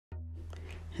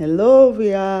Hello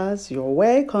viewers, you're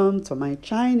welcome to my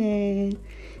channel.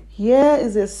 Here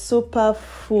is a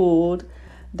superfood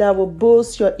that will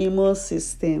boost your immune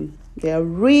system. They are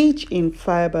rich in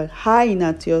fiber, high in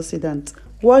antioxidants.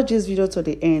 Watch this video to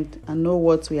the end and know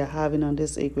what we are having on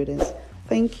these ingredients.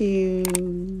 Thank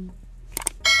you.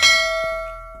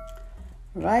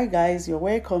 Right guys, you're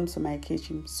welcome to my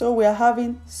kitchen. So we are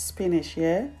having spinach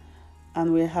here,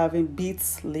 and we're having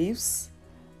beets leaves,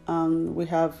 and we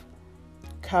have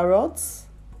carrots,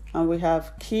 and we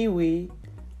have kiwi,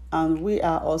 and we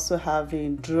are also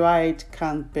having dried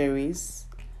cranberries,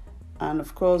 and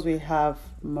of course we have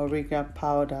moringa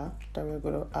powder that we're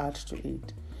going to add to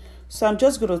it. So I'm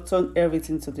just going to turn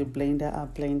everything to the blender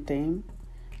and blend them.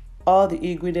 All the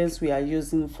ingredients we are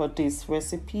using for this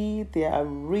recipe, they are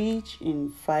rich in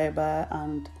fiber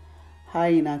and high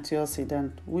in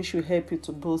antioxidant, which will help you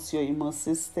to boost your immune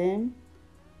system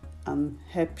and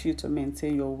help you to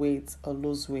maintain your weight or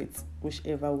lose weight,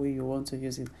 whichever way you want to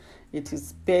use it. It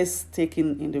is best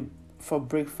taken for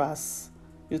breakfast.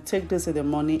 You take this in the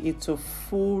morning, it will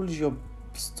full your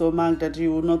stomach that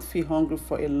you will not feel hungry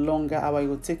for a longer hour. You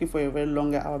will take it for a very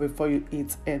longer hour before you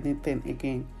eat anything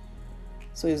again.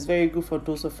 So it's very good for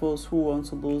those of us who want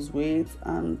to lose weight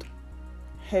and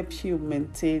help you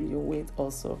maintain your weight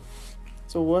also.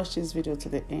 So watch this video to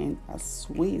the end as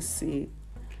we see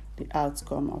the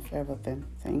outcome of everything.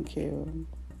 Thank you.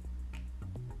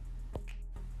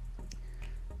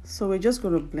 So we're just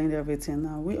going to blend everything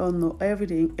now. We all know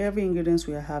every ingredients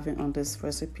we are having on this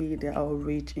recipe, they are all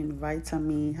rich in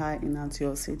vitamin, high in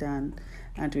antioxidant,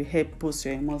 and will help boost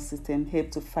your immune system,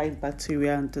 help to fight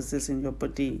bacteria and disease in your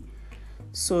body.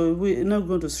 So we're not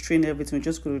going to strain everything, we're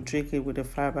just going to drink it with the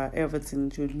fiber.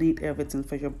 Everything, you need everything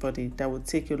for your body that will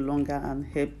take you longer and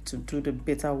help to do the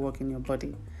better work in your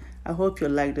body. I hope you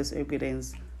like these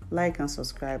ingredients. Like and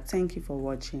subscribe. Thank you for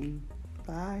watching.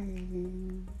 Bye.